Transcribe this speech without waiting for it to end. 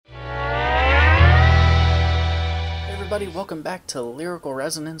everybody, welcome back to Lyrical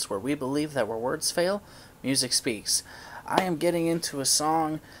Resonance, where we believe that where words fail, music speaks. I am getting into a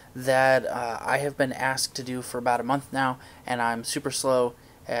song that I have been asked to do for about a month now, and I'm super slow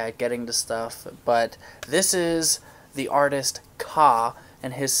at getting to stuff, but this is the artist Ka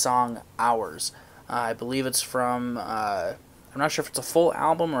and his song Hours. I believe it's from, I'm not sure if it's a full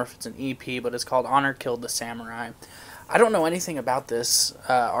album or if it's an EP, but it's called Honor Killed the Samurai. I don't know anything about this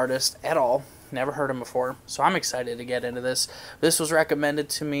artist at all. Never heard him before, so I'm excited to get into this. This was recommended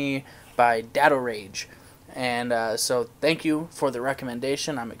to me by Dadorage, and so thank you for the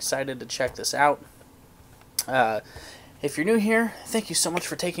recommendation. I'm excited to check this out. If you're new here, thank you so much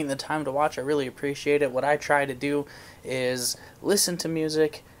for taking the time to watch. I really appreciate it. What I try to do is listen to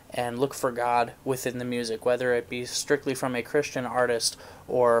music and look for God within the music, whether it be strictly from a Christian artist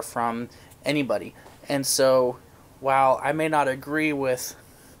or from anybody. And so, while I may not agree with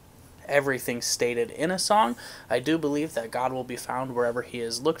everything stated in a song, I do believe that God will be found wherever he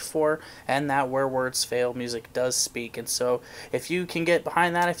is looked for, and that where words fail, music does speak. And so if you can get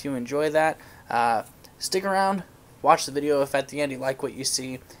behind that, if you enjoy that, stick around, watch the video. If at the end you like what you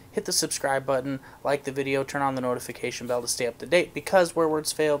see, hit the subscribe button, like the video, turn on the notification bell to stay up to date, because where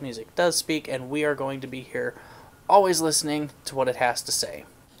words fail, music does speak, and we are going to be here always listening to what it has to say.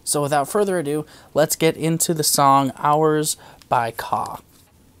 So without further ado, let's get into the song Hours by Ka.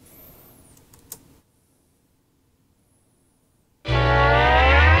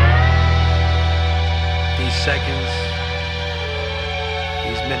 Seconds,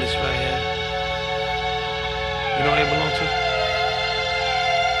 these minutes right here, you know what they belong to?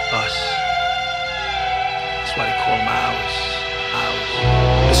 Us. That's why they call them hours.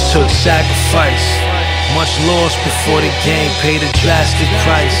 This took sacrifice, much loss before the game paid a drastic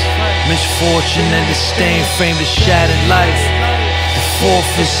price. Misfortune and disdain framed a shattered life. The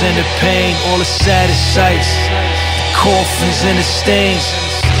forfeits and the pain, all the saddest sights. The coffins and the stains.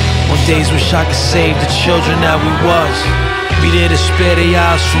 On days wish I could save the children that we was. Be there to spare their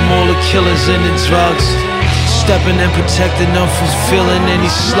eyes from all the killers and the drugs. Stepping and protecting them from feeling any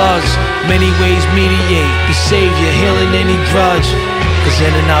slugs. Many ways mediate, be savior, healing any grudge. Cause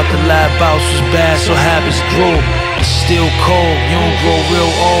in and out the lab house was bad, so habits grew. It's still cold, you don't grow real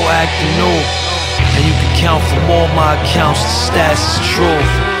old, acting new. And you can count from all my accounts, the stats is true.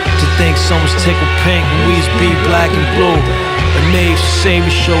 To think someone's tickled pink when we be black and blue. A knave to save me,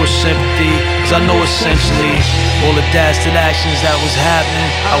 show us sympathy, cause I know essentially all the dastard actions that was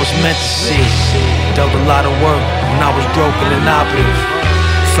happening, I was meant to see. Dug a lot of work when I was broken and operative.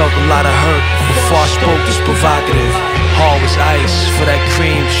 Felt a lot of hurt before I spoke this provocative. Hard was ice for that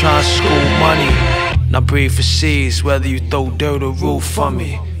cream, trying to school money. Now breathe for seas, whether you throw dirt or roof for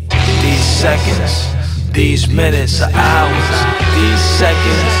me. These seconds, these minutes are hours. These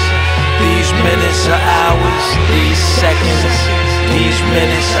seconds, these minutes are hours. These seconds, these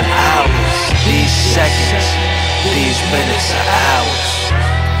minutes are hours. These seconds, these minutes are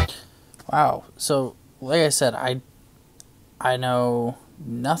hours. Wow. So, like I said, I know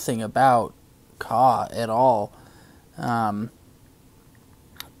nothing about Ka at all.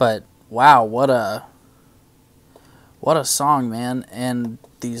 But wow, what a song, man. And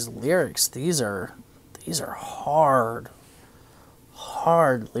these lyrics, these are hard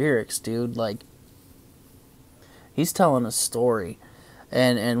lyrics, dude. Like, he's telling a story,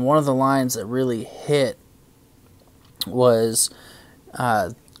 and one of the lines that really hit was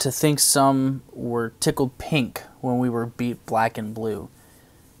to think some were tickled pink when we were beat black and blue.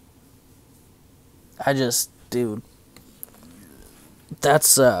 Dude,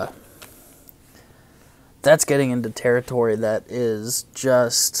 that's getting into territory that is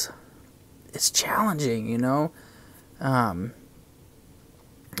just, it's challenging, you know.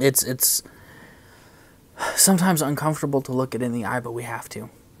 It's sometimes uncomfortable to look it in the eye, but we have to.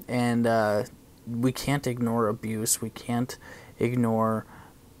 And we can't ignore abuse. We can't ignore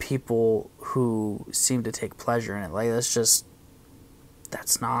people who seem to take pleasure in it. Like,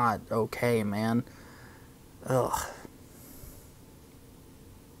 that's not okay, man. Ugh.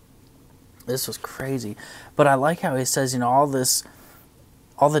 This was crazy. But I like how he says, you know, all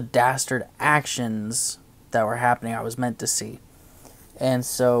the dastard actions that were happening, I was meant to see. And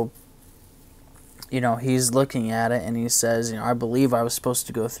so, you know, he's looking at it and he says, you know, I believe I was supposed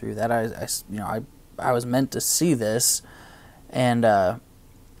to go through that. I was meant to see this, and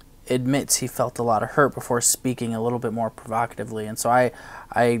admits he felt a lot of hurt before speaking a little bit more provocatively. And so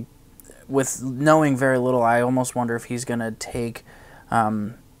I with knowing very little, I almost wonder if he's going to take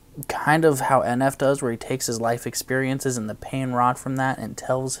kind of how NF does, where he takes his life experiences and the pain wrought from that and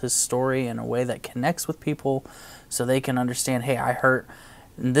tells his story in a way that connects with people so they can understand, hey, I hurt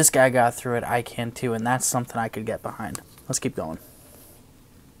and this guy got through it, I can too, and that's something I could get behind. Let's keep going.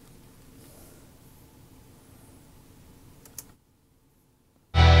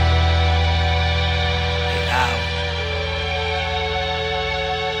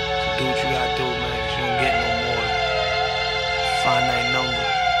 Do what you gotta do, man, 'cause you don't get no more. Finite number.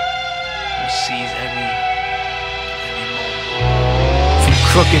 You seize every moment. From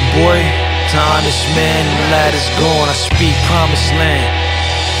crooked boy to honest man, the lad is gone. I speak promised land.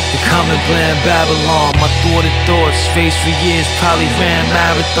 The common bland Babylon. My thoughts, faced for years, probably ran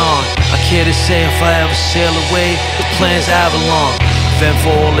marathon. I care to say if I ever sail away, the plan's Avalon. Then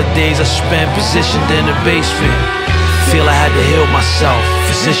for all the days I spent positioned in the basement, feel I had to heal myself,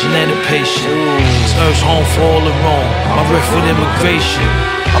 physician and a patient. This earth's home for all the wrong, my riff with immigration.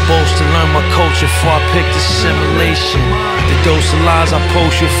 I boast to learn my culture before I picked assimilation. The dose of lies I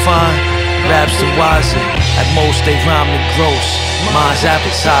post you'll find, raps the wiser. At most they rhyme the gross, mine's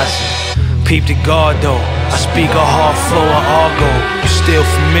appetizing. Peep the guard though, I speak a hard flow of argo. I'm still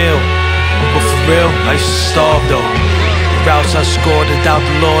familiar, but for real, I used to starve though. Routes I scored, I doubt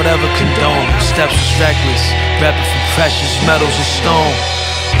the Lord ever condoned. Steps was reckless, repping for precious metals and stone.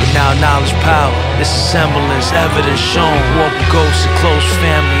 But now knowledge power, this is semblance, evidence shown. Walk with ghosts of close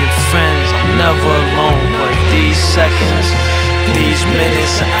family and friends, I'm never alone. But these seconds, these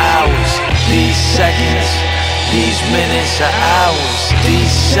minutes are hours. These seconds, these minutes are hours. These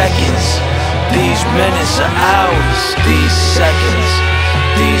seconds, these minutes are hours. These seconds,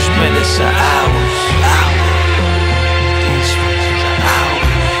 these minutes are hours.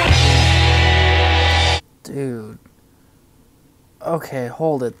 Dude. Okay,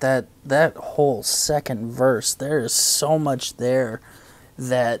 hold it. That whole second verse, there is so much there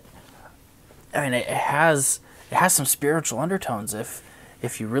that, I mean, it has some spiritual undertones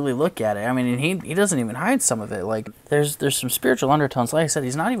if you really look at it. I mean, he doesn't even hide some of it. Like there's some spiritual undertones. Like I said,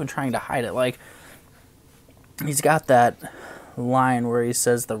 he's not even trying to hide it. Like he's got that line where he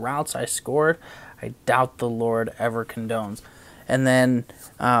says, "The routes I scored, I doubt the Lord ever condones." And then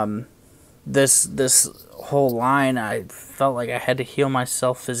this whole line, I felt like I had to heal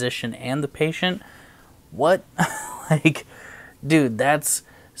myself, physician, and the patient. What? Like, dude, that's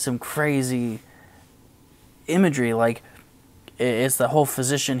some crazy imagery. Like, it's the whole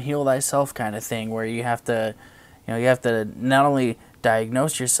physician heal thyself kind of thing, where you have to, you have to not only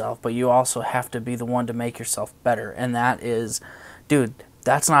diagnose yourself, but you also have to be the one to make yourself better. And that is, dude,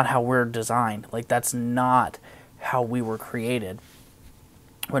 that's not how we're designed. Like, that's not how we were created.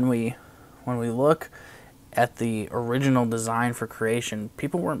 When we look at the original design for creation,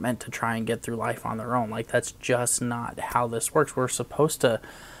 people weren't meant to try and get through life on their own. Like, that's just not how this works. We're supposed to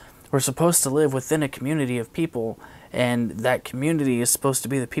live within a community of people, and that community is supposed to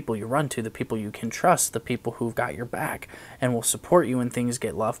be the people you run to, the people you can trust, the people who've got your back and will support you when things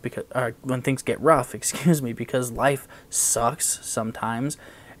get rough. Because life sucks sometimes,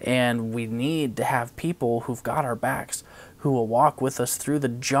 and we need to have people who've got our backs, who will walk with us through the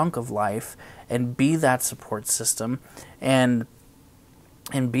junk of life and be that support system and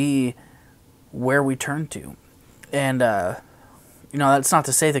be where we turn to. And that's not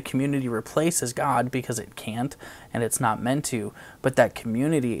to say the community replaces God, because it can't and it's not meant to, but that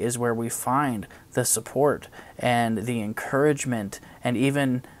community is where we find the support and the encouragement and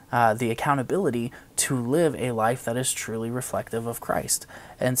even the accountability to live a life that is truly reflective of Christ.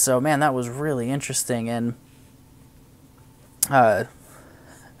 And so, man, that was really interesting. And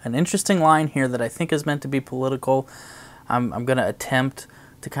an interesting line here that I think is meant to be political. I'm going to attempt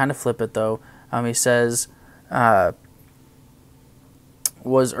to kind of flip it, though. He says,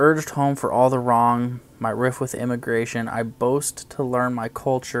 was urged home for all the wrong, my riff with immigration. I boast to learn my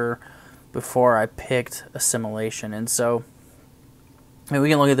culture before I picked assimilation. And so, I mean, we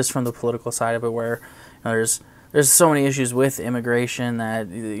can look at this from the political side of it, where there's so many issues with immigration that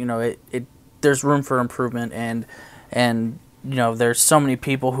there's room for improvement, and there's so many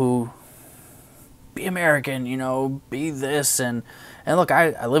people who be American, be this, and look,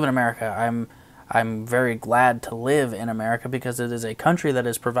 I live in America. I'm very glad to live in America, because it is a country that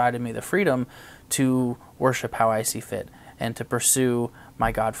has provided me the freedom to worship how I see fit and to pursue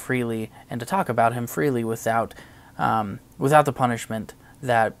my God freely and to talk about Him freely without the punishment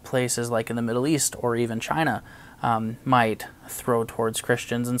that places like in the Middle East or even China might throw towards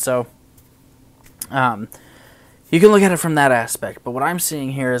Christians. And so you can look at it from that aspect. But what I'm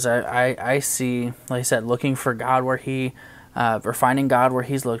seeing here is I see, like I said, looking for God where He, or finding God where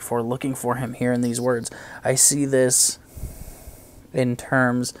He's looked for, looking for Him here in these words. I see this in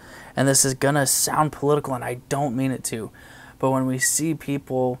terms, and this is going to sound political, and I don't mean it to, but when we see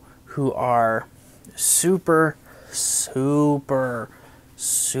people who are super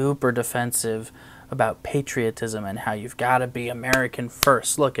super defensive about patriotism and how you've got to be American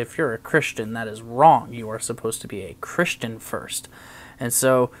first. Look, if you're a Christian, that is wrong. You are supposed to be a Christian first. And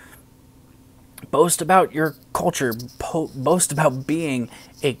so boast about your culture, boast about being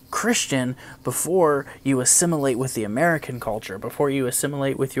a Christian before you assimilate with the American culture, before you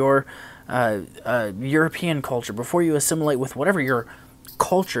assimilate with your European culture, before you assimilate with whatever your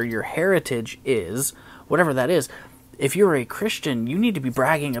culture, your heritage is, whatever that is. If you're a Christian, you need to be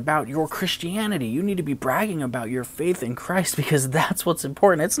bragging about your Christianity. You need to be bragging about your faith in Christ, because that's what's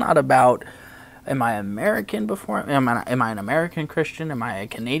important. It's not about, am I American before? Am I an American Christian? Am I a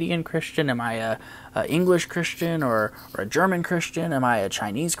Canadian Christian? Am I a English Christian or a German Christian? Am I a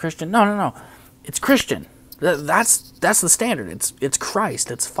Chinese Christian? No. It's Christian. That's the standard. It's Christ.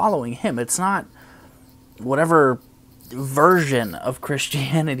 It's following Him. It's not whatever version of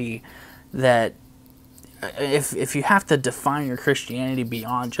Christianity that. If you have to define your Christianity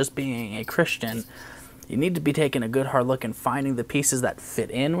beyond just being a Christian, you need to be taking a good hard look and finding the pieces that fit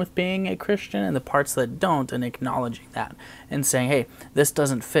in with being a Christian and the parts that don't, and acknowledging that and saying, hey, this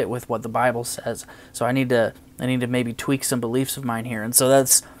doesn't fit with what the Bible says, so I need to maybe tweak some beliefs of mine here. And so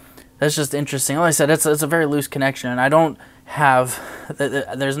that's just interesting. Like I said, it's a very loose connection, and I don't have,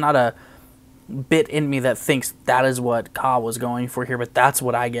 there's not a bit in me that thinks that is what Ka was going for here, but that's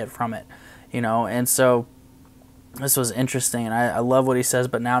what I get from it. And so this was interesting, and I love what he says.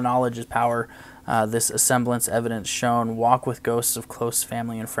 But now knowledge is power. This semblance evidence shown. Walk with ghosts of close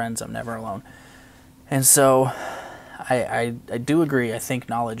family and friends. I'm never alone. And so I do agree. I think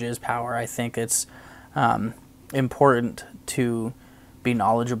knowledge is power. I think it's important to be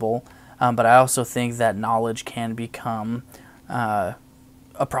knowledgeable. But I also think that knowledge can become a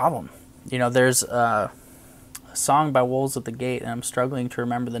problem. There's a song by Wolves at the Gate, and I'm struggling to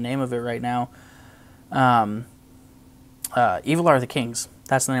remember the name of it right now. Evil Are the Kings.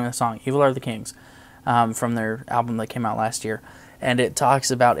 That's the name of the song. Evil Are the Kings, from their album that came out last year. And it talks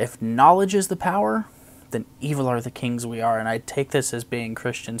about, if knowledge is the power, then evil are the kings we are. And I take this as being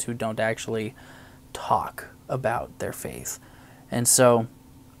Christians who don't actually talk about their faith. And so,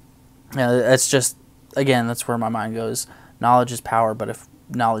 that's just, again, that's where my mind goes. Knowledge is power, but if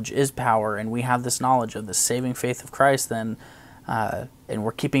knowledge is power, and we have this knowledge of the saving faith of Christ, then and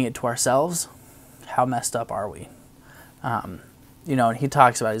we're keeping it to ourselves, how messed up are we? And he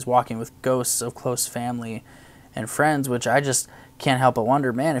talks about he's walking with ghosts of close family and friends, which I just can't help but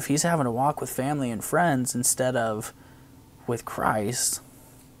wonder, man, if he's having to walk with family and friends instead of with Christ,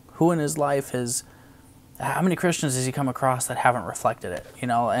 who in his life how many Christians has he come across that haven't reflected it?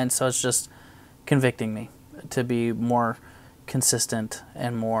 And so it's just convicting me to be more consistent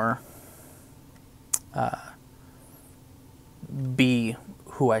and more be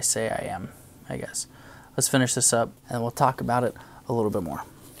who I say I am, I guess. Let's finish this up and we'll talk about it a little bit more.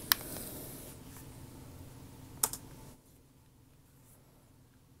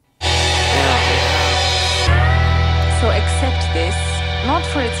 So accept this, not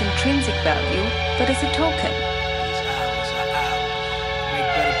for its intrinsic value, but as a token.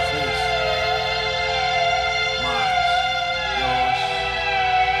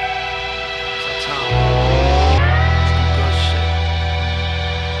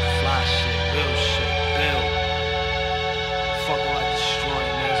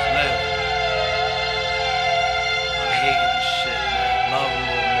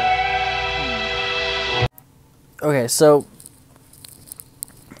 Okay, so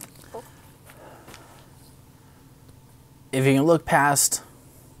if you can look past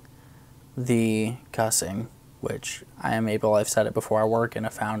the cussing, which I am able, I've said it before, I work in a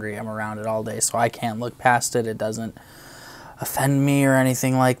foundry, I'm around it all day, so I can't look past it. It doesn't offend me or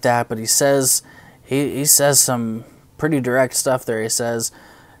anything like that, but he says some pretty direct stuff there. He says,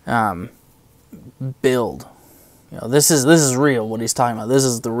 build. This is real, what he's talking about. This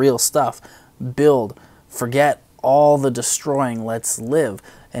is the real stuff. Build. Forget all the destroying, let's live.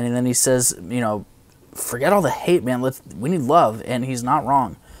 And then he says, forget all the hate, man. We need love, and he's not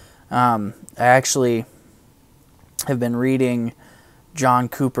wrong. I actually have been reading John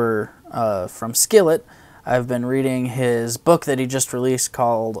Cooper from Skillet. I've been reading his book that he just released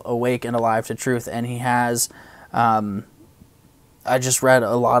called Awake and Alive to Truth, and he has, I just read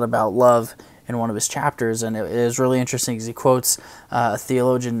a lot about love in one of his chapters, and it is really interesting because he quotes a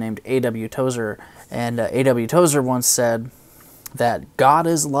theologian named A.W. Tozer. And A.W. Tozer once said that God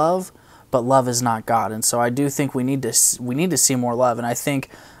is love, but love is not God. And so I do think we need to see more love. And I think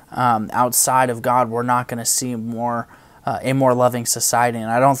outside of God, we're not going to see a more loving society.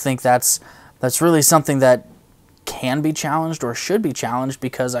 And I don't think that's really something that can be challenged or should be challenged,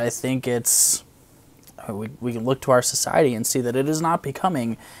 because I think it's we can look to our society and see that it is not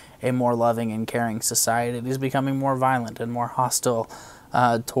becoming a more loving and caring society. It is becoming more violent and more hostile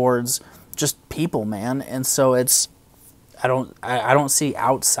towards just people, man. And so I don't see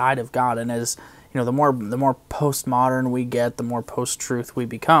outside of God. And as you know, the more postmodern we get, the more post-truth we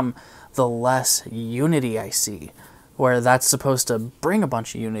become, the less unity I see. Where that's supposed to bring a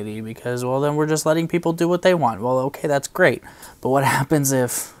bunch of unity, because, well, then we're just letting people do what they want. Well, okay, that's great. But what happens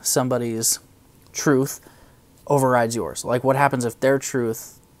if somebody's truth overrides yours? Like, what happens if their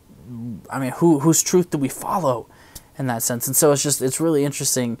truth, I mean, whose truth do we follow in that sense? And so it's really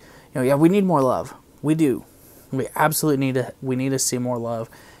interesting. You know, yeah, we need more love. We do. We absolutely need to see more love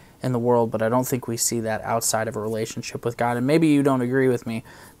in the world, but I don't think we see that outside of a relationship with God. And maybe you don't agree with me.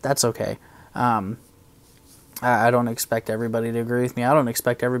 That's okay. I don't expect everybody to agree with me. I don't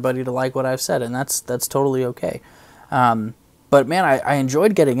expect everybody to like what I've said, and that's totally okay. But man, I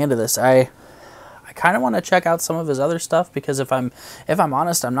enjoyed getting into this. I kind of want to check out some of his other stuff, because if I'm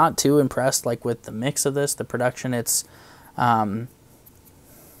honest, I'm not too impressed like with the mix of this, the production. It's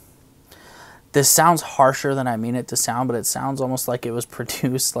this sounds harsher than I mean it to sound, but it sounds almost like it was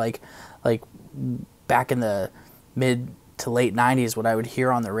produced like back in the mid to late 90s, what I would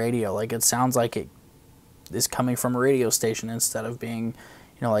hear on the radio. Like, it sounds like it is coming from a radio station instead of being,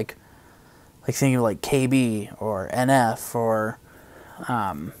 you know, like thinking of like KB or NF or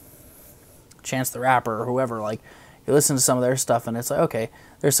Chance the Rapper or whoever. Like, you listen to some of their stuff and it's like, okay,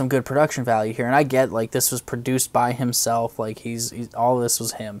 there's some good production value here. And I get, like, this was produced by himself. Like, he's all of this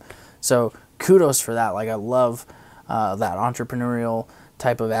was him. So kudos for that. Like, I love that entrepreneurial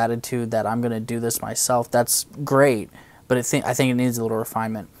type of attitude that I'm going to do this myself. That's great. But I think it needs a little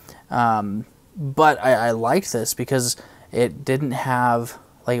refinement. But I liked this because it didn't have,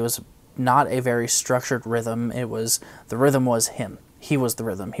 like, it was not a very structured rhythm. The rhythm was him. He was the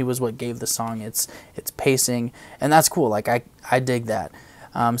rhythm. He was what gave the song its pacing, and that's cool. Like, I dig that.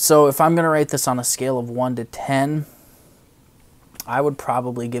 So if I'm going to rate this on a scale of 1 to 10, I would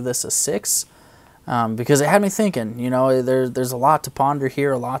probably give this a 6, because it had me thinking. You know, there's a lot to ponder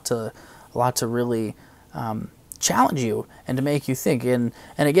here, a lot to really challenge you and to make you think. And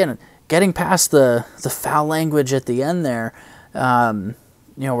again, getting past the foul language at the end there,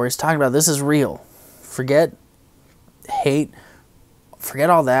 you know, where he's talking about this is real. Forget hate. Forget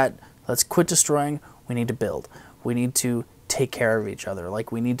all that. Let's quit destroying. We need to build. We need to take care of each other.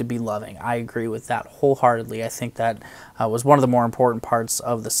 Like, we need to be loving. I agree with that wholeheartedly. I think that was one of the more important parts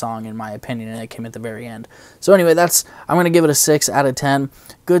of the song, in my opinion, and it came at the very end. So anyway, I'm going to give it a 6 out of 10.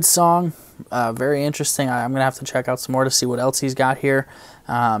 Good song. Very interesting. I'm going to have to check out some more to see what else he's got here.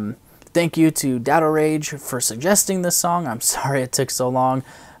 Thank you to Dadorage for suggesting this song. I'm sorry it took so long.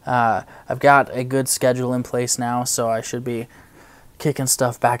 I've got a good schedule in place now, so I should be kicking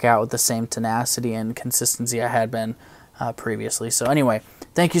stuff back out with the same tenacity and consistency I had been previously. So anyway,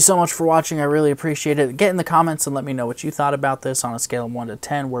 thank you so much for watching. I really appreciate it. Get in the comments and let me know what you thought about this on a scale of 1 to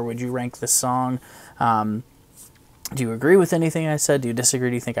 10. Where would you rank this song? Do you agree with anything I said? Do you disagree?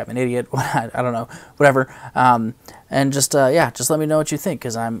 Do you think I'm an idiot? I don't know. Whatever. And just let me know what you think,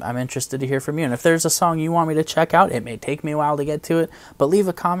 because I'm interested to hear from you. And if there's a song you want me to check out, it may take me a while to get to it, but leave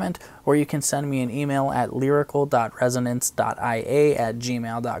a comment, or you can send me an email at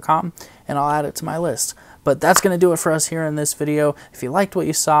lyrical.resonance.ia@gmail.com, and I'll add it to my list. But that's going to do it for us here in this video. If you liked what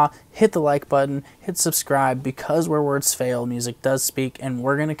you saw, hit the like button, hit subscribe, because where words fail, music does speak, and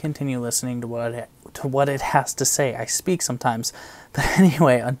we're going to continue listening to what it has to say. I speak sometimes. But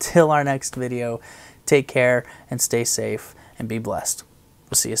anyway, until our next video, take care and stay safe and be blessed.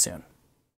 We'll see you soon.